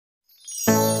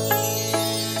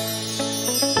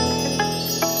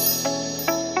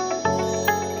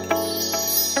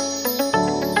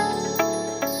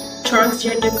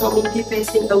transgender community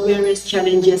facing various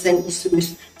challenges and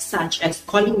issues such as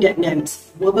calling dead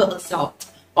names, verbal assault,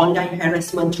 online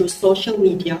harassment through social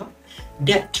media,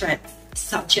 death threats,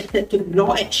 subjected to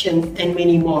law action, and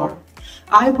many more.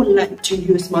 I would like to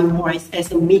use my voice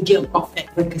as a medium of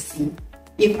advocacy.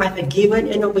 If I am given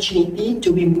an opportunity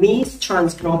to be Miss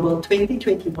Trans Global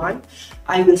 2021,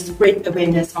 I will spread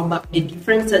awareness about the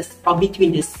differences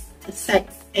between the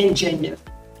sex and gender.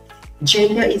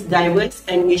 Gender is diverse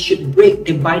and we should break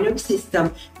the binary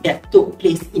system that took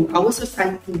place in our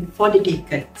society for the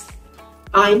decades.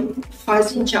 I'm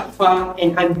Fazelyn Jaafar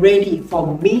and I'm ready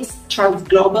for Miss Trans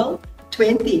Global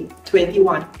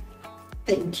 2021.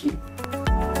 Thank you.